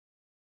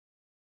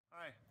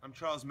Hi, I'm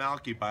Charles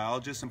Malky,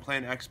 biologist and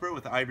plant expert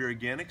with Ivy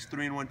Organics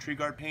 3-in-1 Tree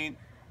Guard Paint,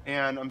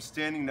 and I'm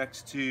standing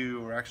next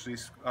to, or actually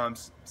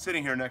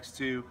sitting here next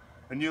to,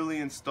 a newly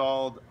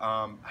installed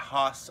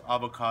Hass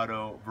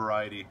Avocado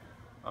variety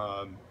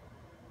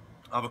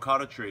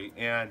avocado tree.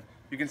 And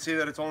you can see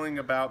that it's only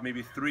about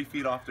maybe 3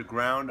 feet off the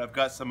ground. I've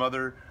got some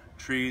other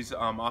trees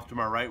off to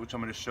my right, which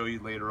I'm going to show you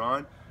later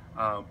on.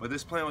 But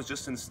this plant was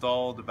just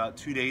installed about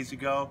 2 days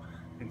ago,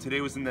 and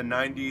today was in the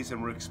 90s,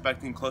 and we're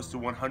expecting close to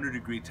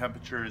 100-degree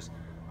temperatures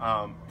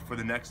for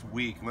the next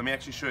week. Let me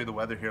actually show you the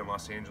weather here in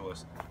Los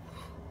Angeles.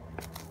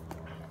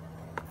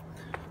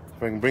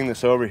 If I can bring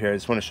this over here, I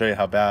just want to show you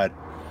how bad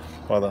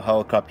while the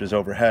helicopter's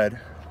overhead.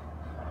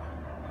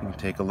 You can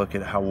take a look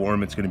at how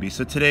warm it's going to be.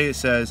 So today it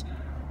says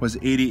was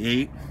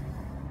 88,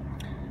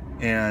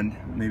 and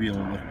maybe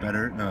it'll look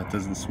better. No, it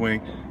doesn't swing.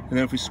 And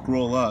then if we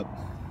scroll up,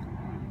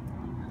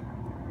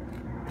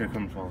 here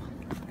comes fall.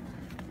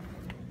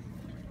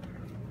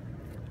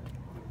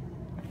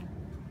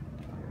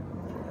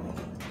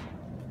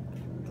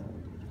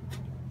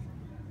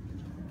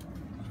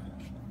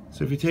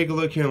 So if you take a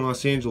look here in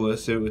Los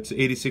Angeles, so it's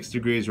 86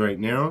 degrees right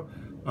now.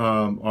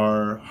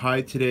 Our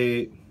high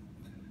today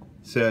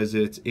says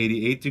it's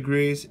 88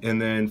 degrees,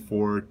 and then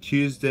for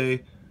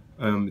Tuesday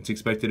it's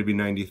expected to be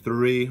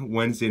 93,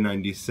 Wednesday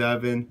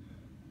 97,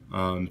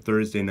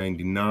 Thursday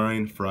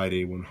 99,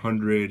 Friday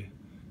 100,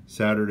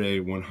 Saturday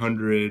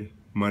 100,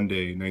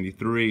 Monday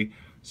 93.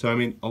 So I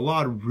mean, a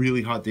lot of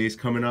really hot days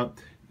coming up,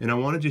 and I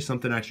want to do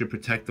something to actually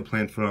protect the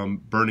plant from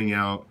burning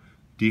out,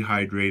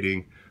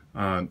 dehydrating,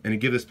 and to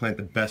give this plant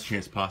the best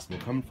chance possible.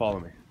 Come and follow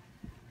me.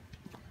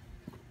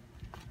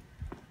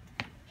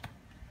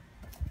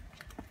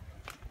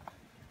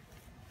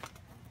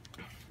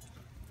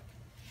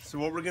 So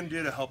what we're going to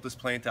do to help this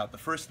plant out, the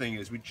first thing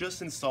is we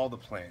just installed the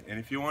plant, and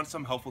if you want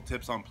some helpful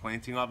tips on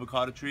planting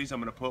avocado trees,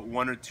 I'm going to put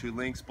 1 or 2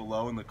 links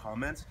below in the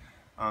comments,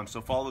 so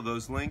follow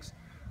those links.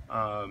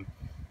 And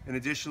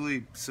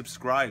additionally,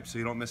 subscribe so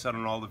you don't miss out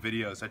on all the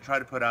videos. I try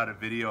to put out a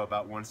video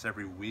about once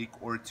every week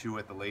or 2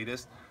 at the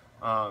latest,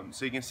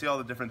 so you can see all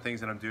the different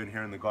things that I'm doing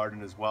here in the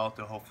garden as well,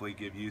 to hopefully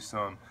give you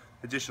some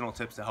additional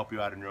tips to help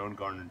you out in your own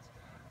gardens.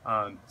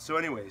 So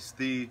anyways,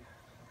 the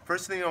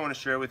first thing I want to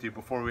share with you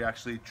before we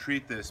actually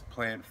treat this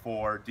plant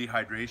for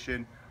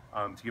dehydration,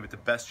 to give it the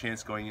best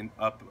chance going in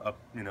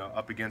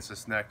up against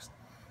this next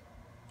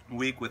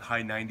week with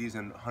high 90s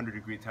and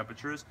 100-degree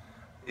temperatures,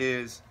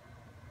 is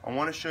I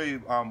want to show you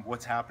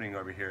what's happening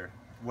over here.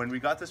 When we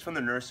got this from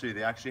the nursery,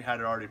 they actually had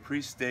it already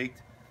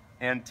pre-staked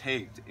and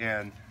taped,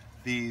 and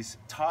these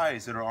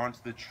ties that are onto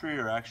the tree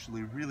are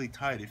actually really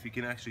tight. If you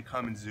can actually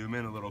come and zoom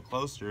in a little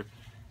closer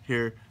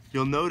here,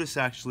 you'll notice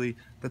actually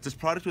that this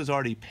product was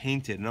already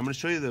painted, and I'm going to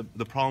show you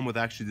the problem with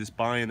actually just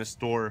buying a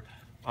store,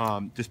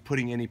 just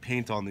putting any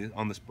paint on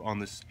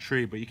this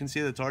tree. But you can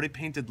see that it's already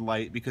painted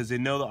light because they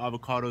know the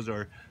avocados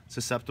are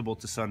susceptible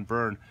to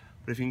sunburn.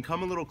 But if you can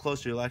come a little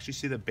closer, you'll actually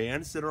see the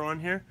bands that are on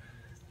here.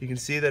 You can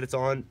see that it's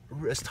on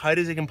as tight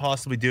as it can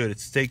possibly do it.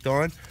 It's staked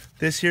on.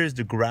 This here is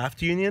the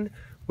graft union,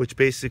 which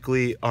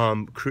basically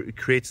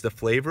creates the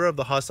flavor of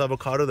the Hass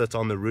avocado that's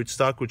on the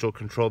rootstock, which will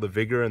control the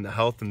vigor and the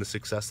health and the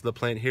success of the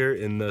plant here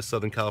in the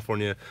Southern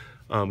California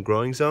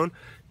growing zone.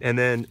 And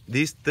then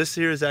this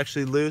here is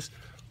actually loose,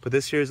 but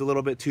this here is a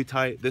little bit too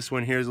tight. This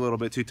one here is a little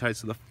bit too tight.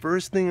 So the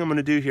first thing I'm going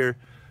to do here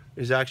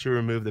is actually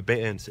remove the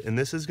bands, and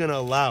this is going to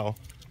allow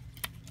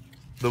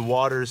the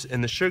waters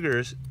and the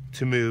sugars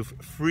to move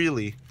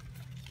freely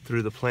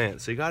through the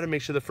plant. So you got to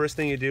make sure the first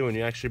thing you do when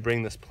you actually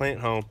bring this plant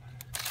home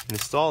and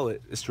install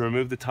it is to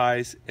remove the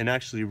ties and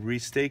actually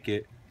restake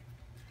it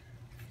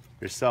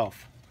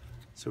yourself.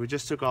 So we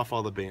just took off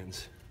all the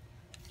bands.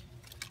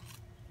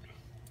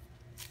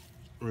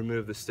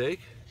 Remove the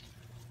stake.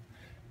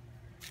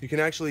 You can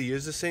actually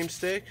use the same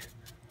stake,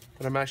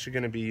 but I'm actually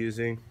going to be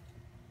using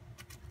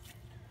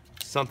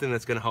something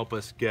that's going to help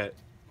us get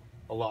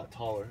a lot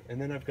taller. And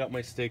then I've got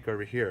my stake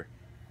over here.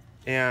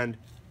 And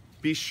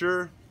be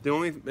sure, the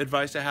only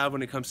advice I have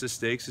when it comes to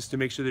stakes is to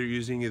make sure they're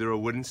using either a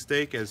wooden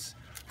stake as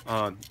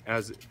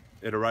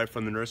it arrived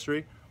from the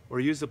nursery,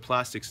 or use a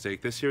plastic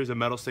stake. This here is a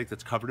metal stake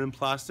that's covered in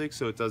plastic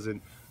so it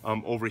doesn't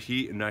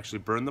overheat and actually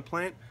burn the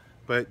plant.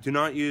 But do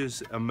not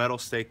use a metal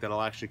stake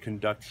that'll actually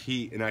conduct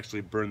heat and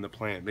actually burn the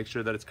plant. Make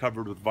sure that it's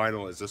covered with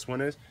vinyl as this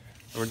one is.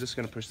 And we're just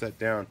going to push that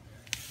down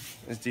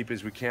as deep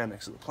as we can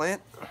next to the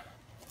plant.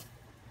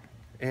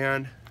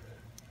 And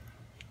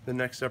the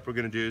next step we're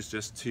going to do is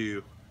just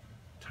to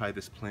tie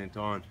this plant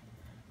on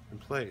in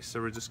place.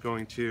 So we're just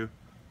going to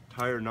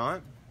tie our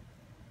knot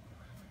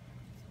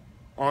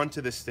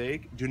onto the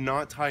stake. Do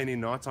not tie any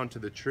knots onto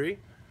the tree,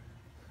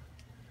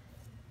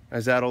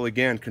 as that'll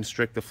again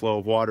constrict the flow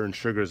of water and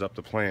sugars up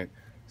the plant.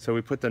 So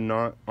we put the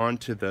knot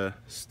onto the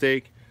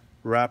stake,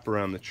 wrap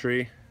around the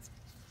tree,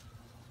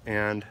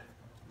 and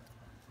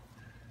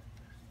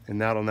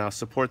that'll now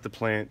support the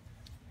plant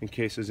in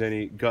case there's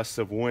any gusts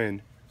of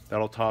wind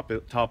that'll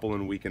topple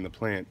and weaken the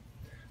plant.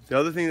 The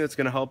other thing that's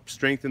going to help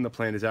strengthen the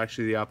plant is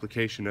actually the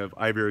application of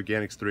Ivy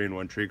Organics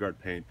 3-in-1 Tree Guard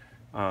Paint.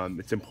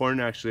 It's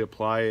important to actually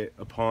apply it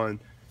upon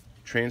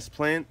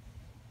transplant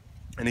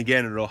And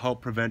again, it'll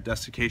help prevent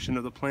desiccation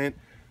of the plant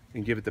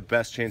and give it the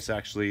best chance to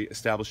actually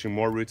establishing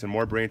more roots and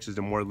more branches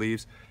and more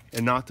leaves,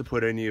 and not to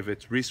put any of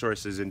its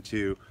resources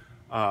into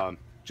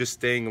just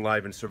staying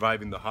alive and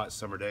surviving the hot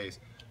summer days.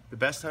 The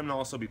best time to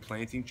also be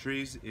planting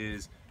trees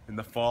is in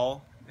the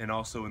fall and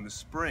also in the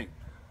spring,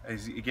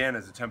 as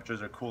the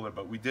temperatures are cooler.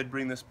 But we did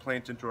bring this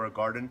plant into our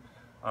garden,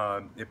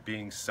 it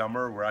being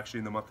summer. We're actually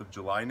in the month of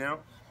July now.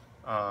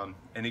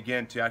 And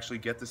again, to actually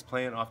get this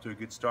plant off to a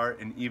good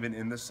start, and even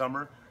in the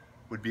summer,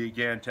 would be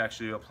again to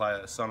actually apply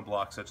a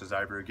sunblock such as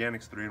Ivory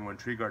Organics 3-in-1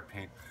 Tree Guard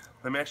paint.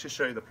 Let me actually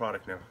show you the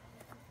product now.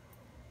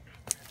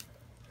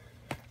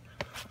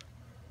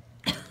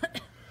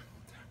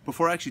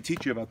 Before I actually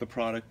teach you about the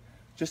product,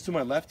 just to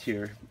my left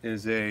here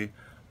is a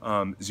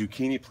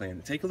zucchini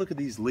plant. Take a look at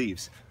these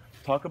leaves.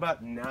 Talk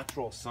about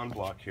natural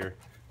sunblock here.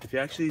 If you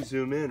actually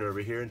zoom in over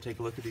here and take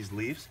a look at these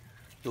leaves,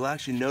 you'll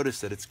actually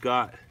notice that it's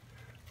got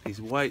these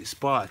white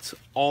spots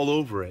all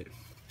over it.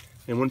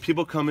 And when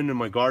people come into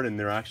my garden,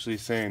 they're actually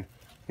saying,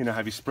 you know,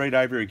 have you sprayed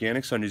Ivory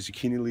Organics on your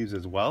zucchini leaves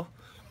as well?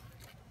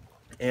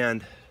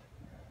 And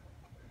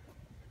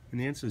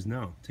the answer is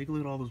no. Take a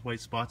look at all those white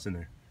spots in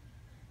there.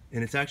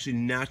 And it's actually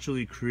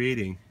naturally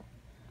creating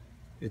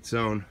its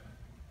own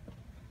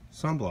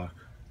sunblock.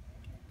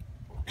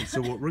 And so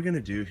what we're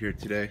gonna do here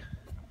today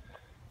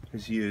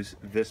is use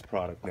this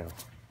product now.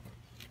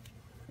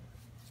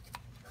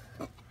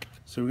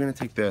 So we're gonna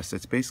take this.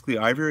 It's basically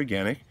Ivory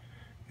Organic.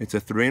 It's a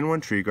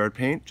 3-in-1 tree guard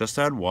paint. Just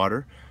add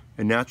water,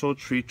 a natural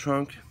tree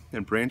trunk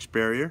and branch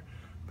barrier,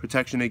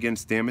 protection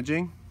against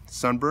damaging,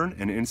 sunburn,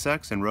 and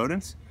insects and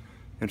rodents,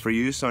 and for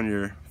use on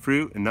your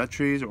fruit and nut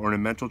trees,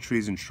 ornamental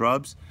trees and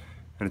shrubs.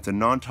 And it's a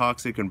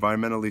non-toxic,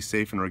 environmentally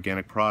safe, and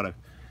organic product.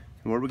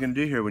 And what we're going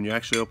to do here when you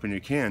actually open your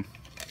can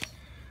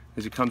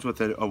is it comes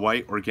with a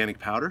white organic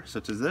powder,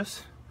 such as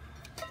this,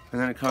 and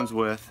then it comes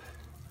with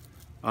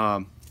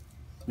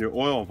your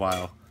oil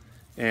vial.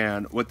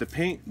 And what the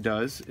paint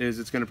does is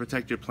it's going to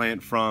protect your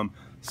plant from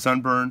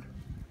sunburn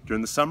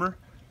during the summer,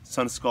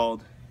 sun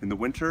scald in the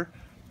winter,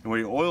 and what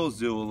your oils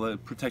do will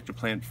protect your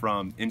plant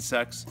from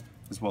insects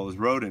as well as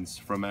rodents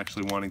from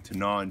actually wanting to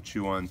gnaw and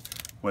chew on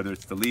whether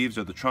it's the leaves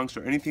or the trunks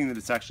or anything that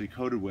it's actually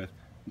coated with.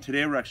 And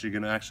today we're actually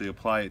going to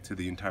apply it to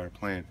the entire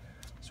plant.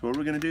 So what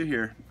we're going to do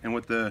here, and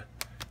what the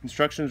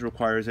instructions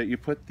require, is that you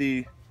put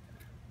the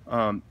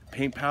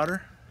paint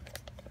powder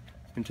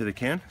into the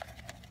can,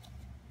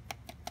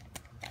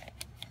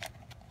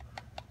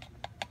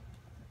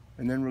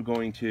 and then we're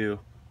going to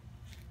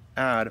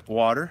add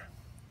water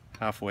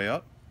halfway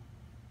up,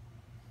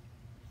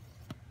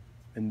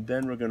 and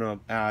then we're going to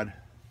add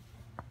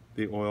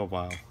the oil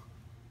vial.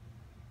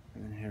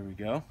 And here we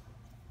go.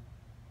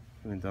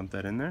 I'm going to dump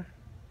that in there.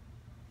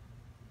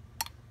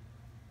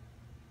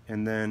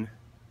 And then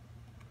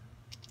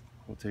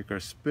we'll take our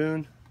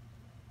spoon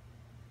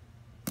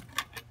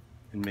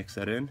and mix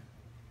that in.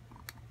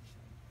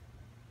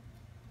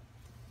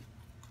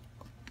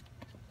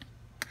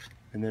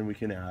 And then we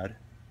can add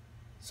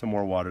some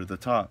more water to the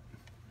top.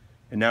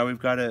 And now we've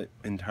got an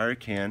entire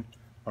can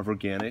of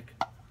organic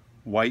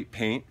white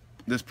paint.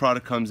 This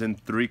product comes in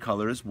 3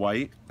 colors,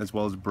 white as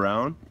well as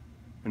brown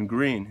and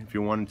green, if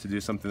you wanted to do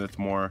something that's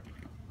more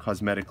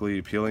cosmetically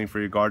appealing for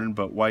your garden.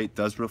 But white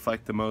does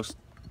reflect the most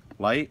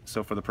light,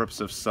 so for the purpose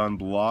of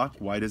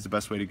sunblock, white is the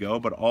best way to go.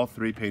 But all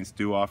 3 paints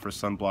do offer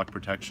sunblock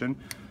protection,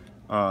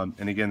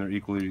 and again, they're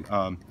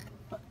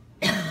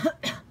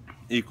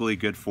equally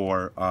good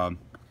for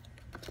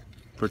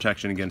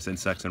protection against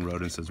insects and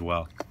rodents as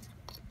well.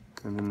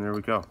 And then there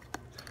we go.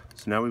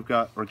 So now we've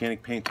got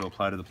organic paint to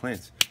apply to the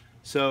plants.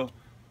 So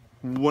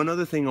one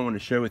other thing I want to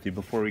share with you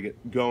before we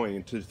get going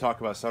and to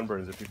talk about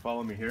sunburns, if you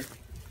follow me here.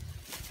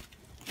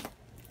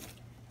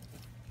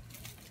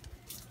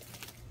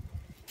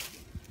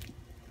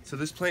 So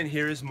this plant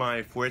here is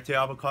my Fuerte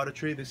Avocado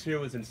tree. This here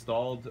was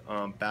installed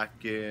back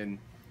in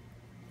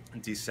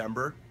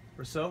December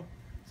or so.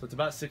 So it's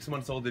about 6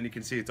 months old, and you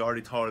can see it's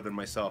already taller than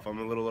myself. I'm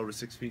a little over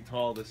 6 feet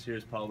tall. This here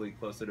is probably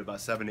closer to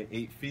about 7 to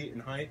 8 feet in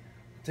height.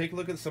 Take a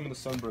look at some of the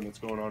sunburn that's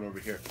going on over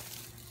here.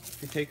 If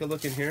you take a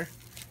look in here,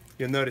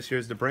 you'll notice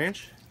here's the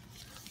branch.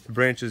 The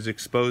branch is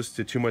exposed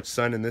to too much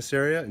sun in this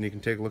area, and you can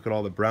take a look at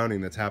all the browning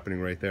that's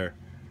happening right there.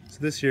 So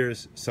this here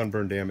is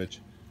sunburn damage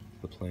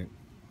to the plant.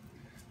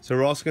 So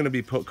we're also going to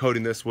be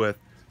coating this with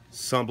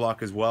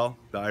sunblock as well,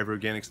 the Ivory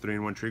Organics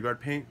 3-in-1 Tree Guard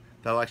paint.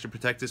 That'll actually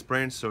protect this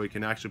branch so we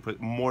can actually put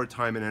more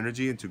time and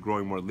energy into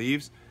growing more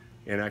leaves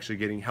and actually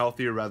getting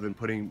healthier rather than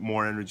putting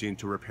more energy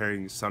into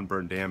repairing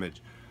sunburn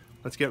damage.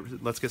 Let's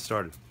get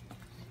started.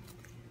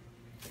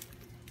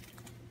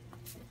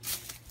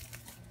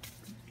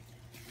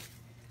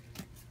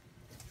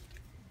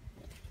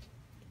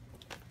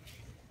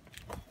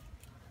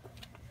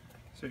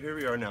 So here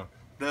we are now.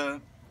 The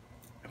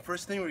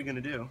first thing we're going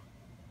to do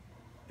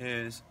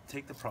is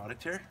take the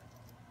product here.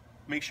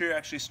 Make sure you're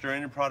actually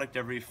stirring the product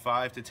every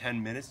 5 to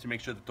 10 minutes to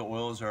make sure that the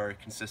oils are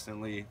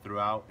consistently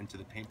throughout into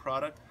the paint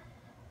product.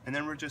 And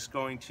then we're just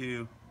going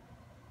to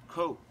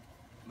coat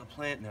the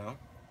plant now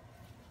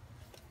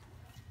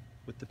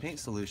with the paint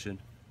solution.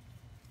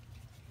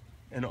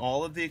 and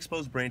all of the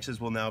exposed branches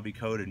will now be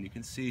coated. And you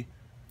can see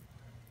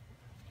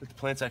that the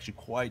plant's actually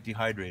quite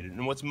dehydrated.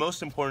 And what's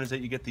most important is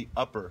that you get the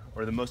upper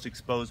or the most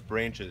exposed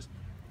branches,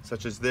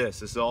 such as this.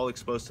 This is all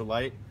exposed to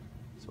light,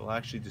 so I'll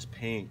actually just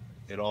paint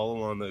it all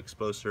along the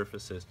exposed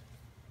surfaces,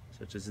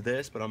 such as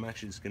this, but I'm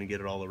actually just going to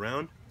get it all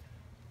around.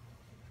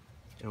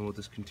 And we'll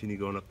just continue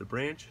going up the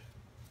branch.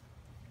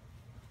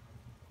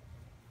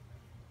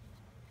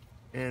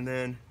 And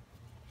then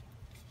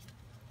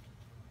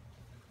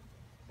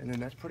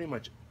that's pretty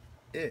much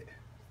it.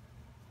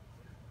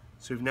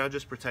 So we've now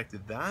just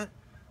protected that.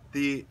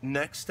 The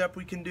next step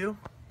we can do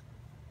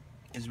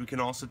is we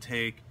can also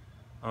take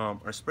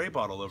our spray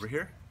bottle over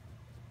here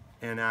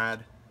and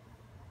add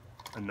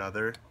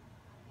another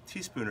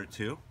teaspoon or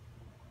two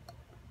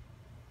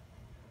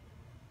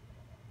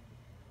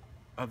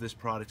of this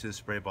product to the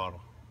spray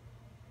bottle.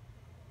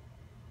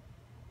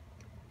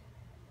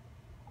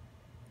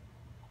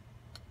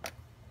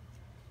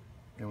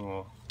 And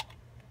we'll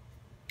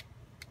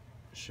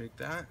shake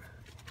that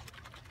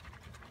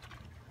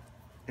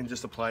and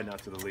just apply it now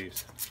to the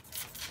leaves.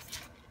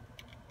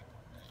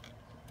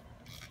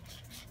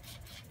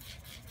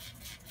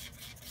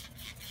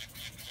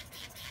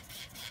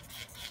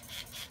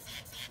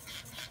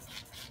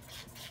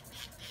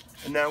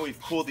 And now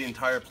we've cooled the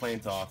entire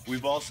plant off.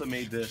 We've also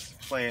made this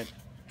plant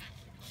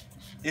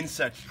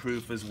insect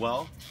proof as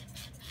well,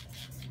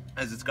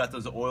 as it's got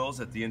those oils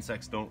that the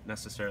insects don't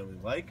necessarily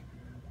like.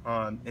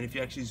 And if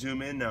you actually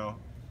zoom in now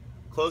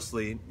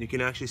closely, you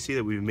can actually see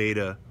that we've made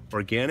a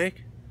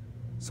organic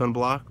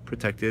sunblock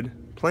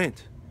protected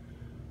plant.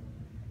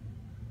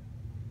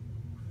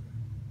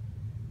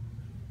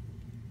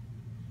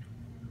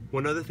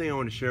 One other thing I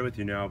want to share with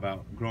you now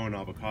about growing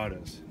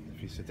avocados.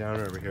 If you sit down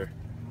over here,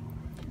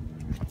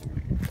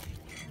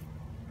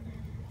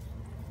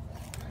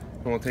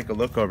 and we'll take a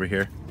look over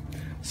here.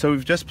 So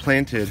we've just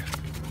planted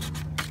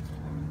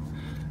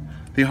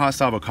the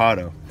Hass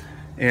Avocado.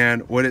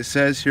 And what it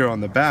says here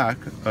on the back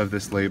of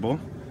this label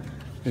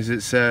is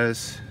it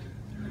says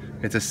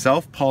it's a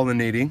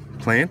self-pollinating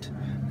plant,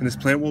 and this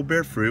plant will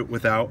bear fruit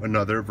without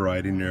another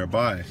variety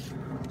nearby.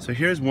 So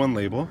here's one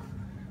label,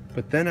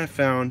 but then I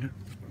found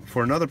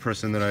for another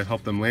person that I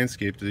helped them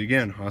landscape,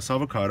 again, Hass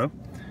Avocado.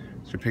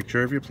 It's a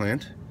picture of your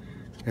plant,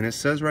 and it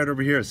says right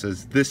over here, it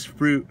says this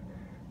fruit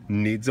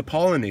needs a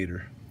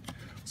pollinator.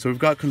 So we've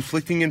got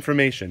conflicting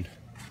information.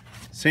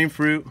 Same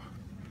fruit,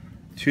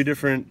 two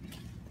different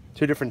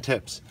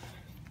tips.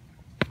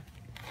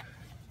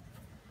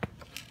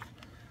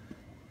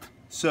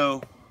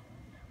 So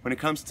when it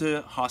comes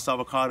to Hass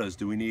avocados,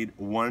 do we need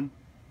one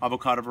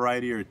avocado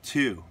variety or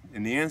two?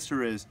 And the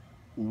answer is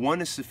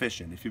one is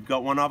sufficient. If you've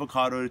got one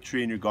avocado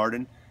tree in your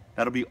garden,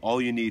 that'll be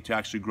all you need to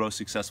actually grow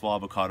successful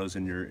avocados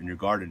in your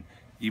garden.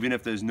 Even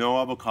if there's no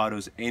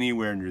avocados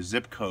anywhere in your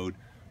zip code,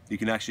 you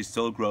can actually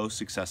still grow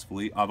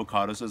successfully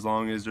avocados as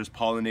long as there's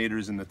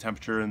pollinators and the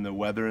temperature and the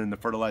weather and the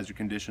fertilizer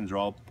conditions are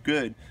all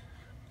good.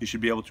 You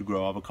should be able to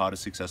grow avocados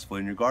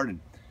successfully in your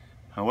garden.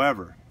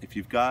 However, if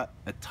you've got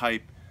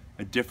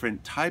a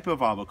different type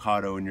of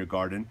avocado in your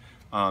garden,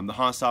 the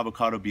Hass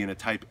Avocado being a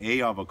type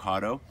A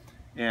avocado,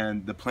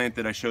 and the plant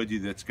that I showed you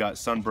that's got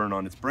sunburn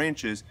on its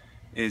branches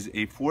is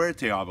a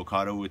Fuerte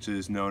Avocado, which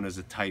is known as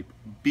a type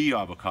B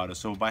avocado.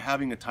 So by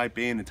having a type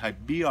A and a type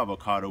B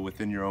avocado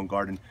within your own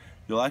garden,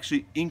 you'll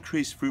actually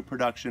increase fruit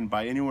production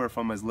by anywhere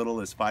from as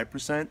little as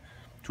 5%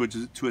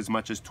 to as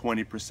much as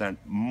 20%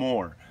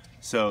 more.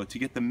 So to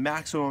get the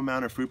maximum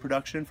amount of fruit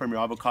production from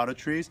your avocado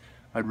trees,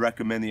 I'd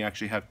recommend that you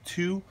actually have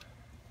two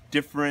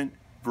different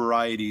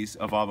varieties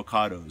of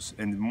avocados,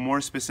 and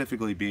more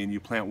specifically being you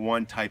plant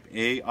one type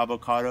A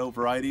avocado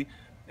variety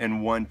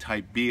and one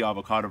type B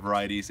avocado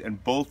varieties,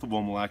 and both of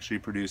them will actually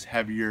produce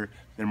heavier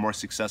and more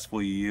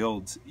successful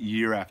yields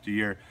year after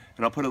year.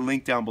 And I'll put a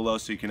link down below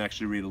so you can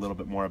actually read a little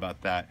bit more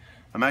about that.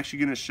 I'm actually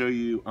going to show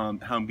you how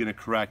I'm going to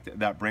correct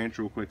that branch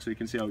real quick so you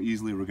can see how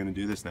easily we're going to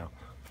do this now.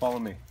 Follow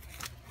me.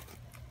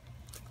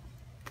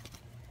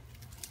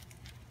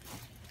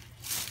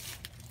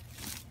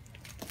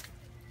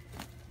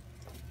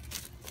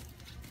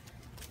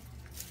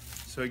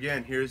 So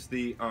again, here's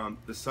the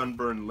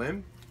sunburned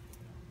limb.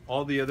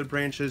 All the other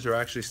branches are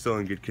actually still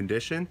in good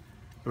condition.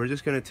 And we're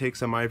just going to take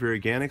some Ivory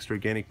Organics or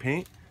organic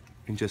paint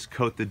and just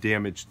coat the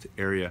damaged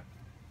area.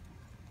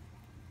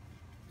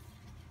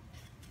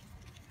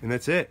 And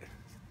that's it.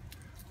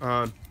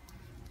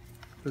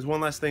 There's one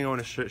last thing I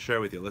want to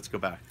share with you. Let's go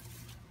back.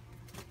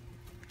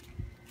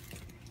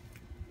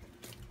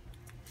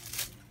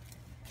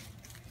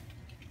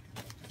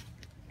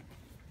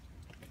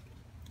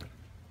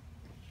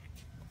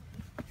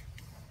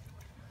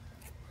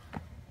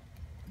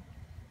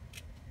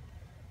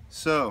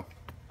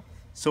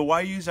 So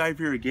why use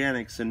Ivory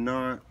Organics and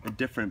not a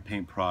different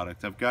paint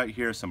product? I've got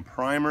here some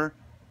primer.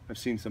 I've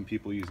seen some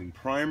people using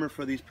primer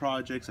for these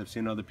projects. I've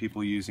seen other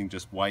people using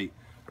just white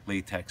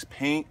latex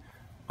paint.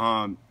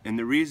 And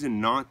the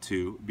reason not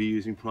to be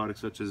using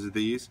products such as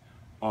these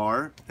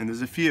are, and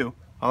there's a few,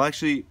 I'll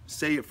actually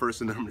say it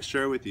first and then I'm going to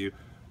share with you,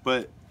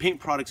 but paint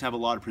products have a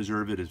lot of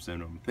preservatives in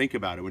them. Think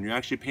about it. When you're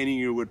actually painting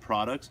your wood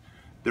products,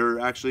 they're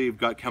actually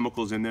got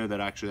chemicals in there that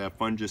actually have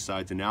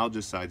fungicides and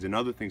algicides and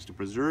other things to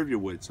preserve your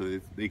wood so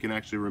that they can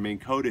actually remain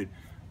coated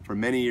for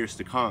many years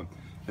to come.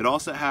 It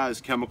also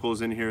has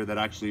chemicals in here that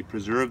actually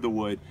preserve the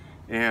wood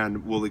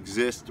and will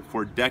exist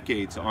for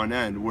decades on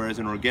end, whereas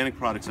an organic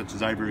product such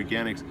as Ivory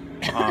Organics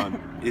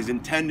is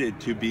intended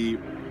to be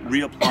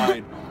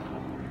reapplied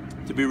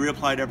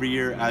every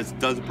year as it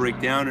does break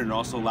down, and it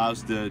also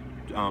allows the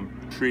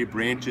tree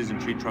branches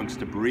and tree trunks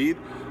to breathe,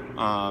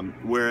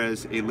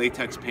 whereas a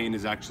latex paint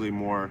is actually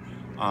more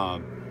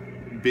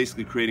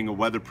basically creating a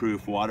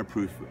weatherproof,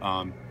 waterproof,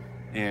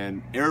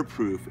 and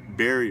airproof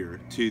barrier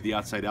to the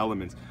outside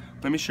elements.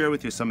 Let me share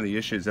with you some of the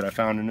issues that I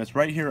found, and it's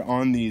right here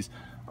on these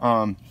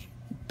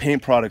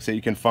paint products that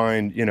you can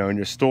find, in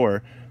your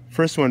store.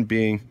 First one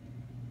being,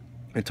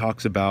 it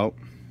talks about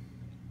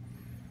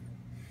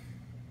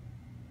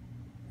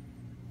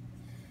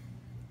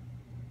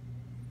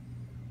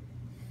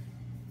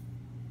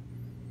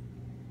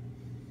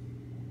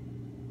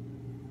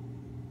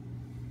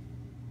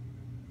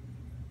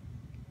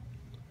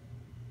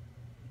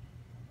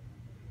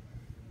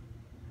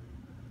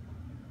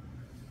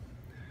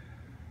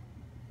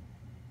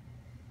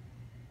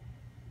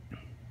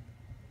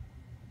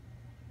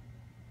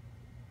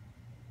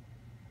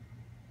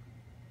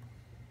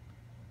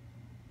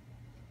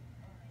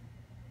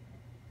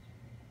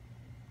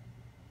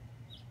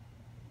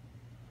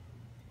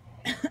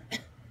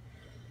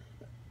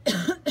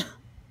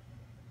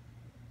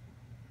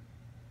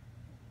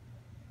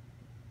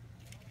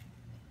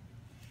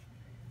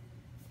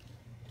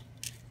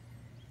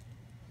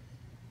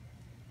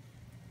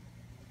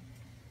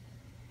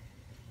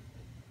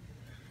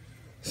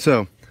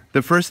so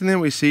the first thing that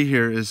we see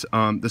here is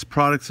this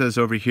product says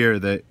over here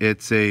that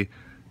it's a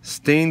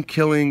stain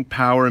killing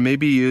power, may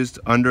be used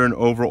under an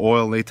over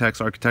oil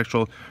latex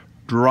architectural.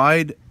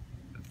 Dried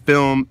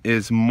film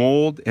is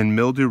mold and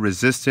mildew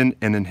resistant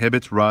and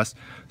inhibits rust.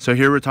 So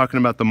here we're talking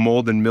about the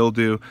mold and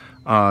mildew.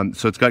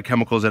 So it's got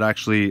chemicals that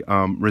actually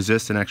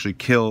resist and actually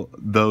kill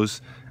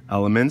those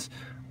elements.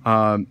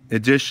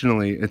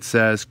 Additionally, it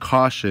says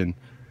caution.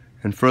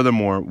 And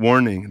furthermore,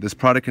 warning, this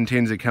product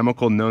contains a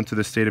chemical known to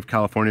the state of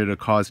California to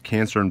cause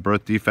cancer and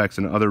birth defects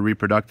and other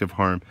reproductive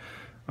harm.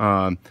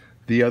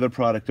 The other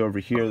product over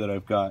here that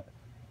I've got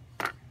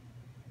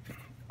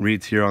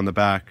reads here on the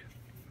back,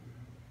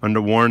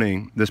 under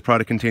warning, this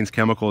product contains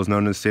chemicals known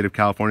in the state of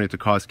California to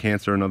cause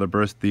cancer and other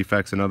birth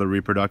defects and other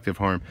reproductive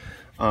harm.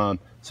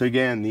 So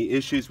again, the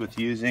issues with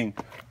using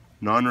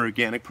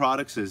non-organic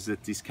products is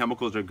that these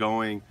chemicals are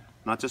going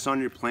not just on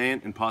your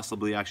plant and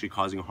possibly actually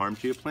causing harm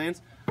to your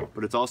plants,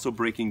 but it's also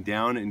breaking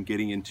down and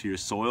getting into your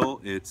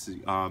soil. It's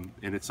and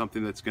it's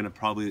something that's going to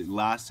probably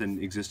last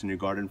and exist in your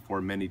garden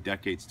for many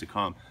decades to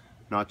come,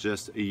 not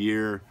just a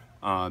year.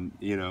 And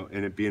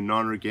it being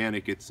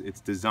non-organic, it's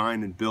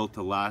designed and built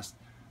to last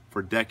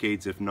for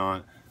decades, if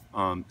not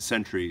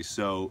centuries.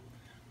 So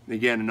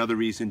again, another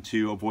reason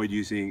to avoid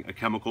using a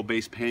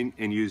chemical-based paint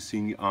and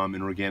using an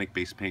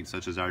organic-based paint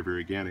such as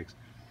Ivory Organics.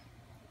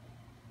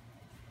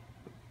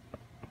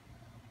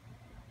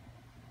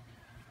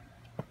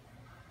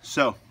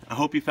 So I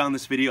hope you found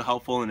this video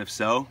helpful, and if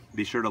so,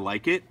 be sure to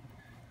like it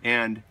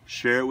and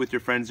share it with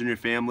your friends and your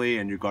family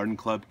and your garden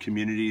club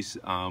communities,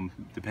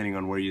 depending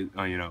on where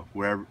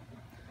wherever.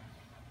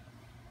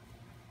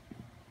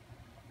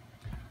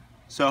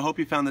 So I hope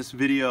you found this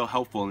video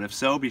helpful, and if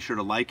so, be sure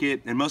to like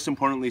it, and most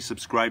importantly,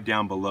 subscribe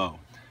down below.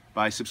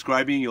 By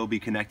subscribing, you'll be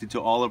connected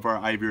to all of our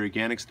Ivory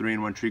Organics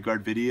 3-in-1 tree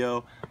guard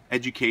video,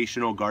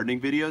 educational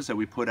gardening videos that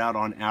we put out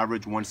on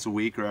average once a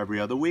week or every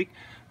other week.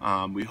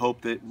 We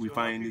hope that we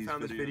find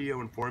this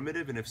video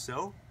informative, and if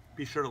so,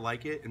 be sure to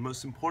like it, and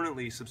most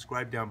importantly,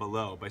 subscribe down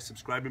below. By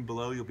subscribing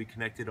below, you'll be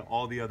connected to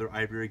all the other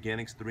Ivory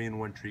Organics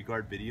 3-in-1 tree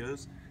guard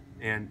videos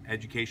and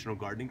educational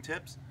gardening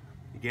tips.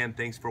 Again,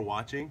 thanks for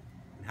watching,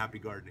 and happy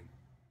gardening.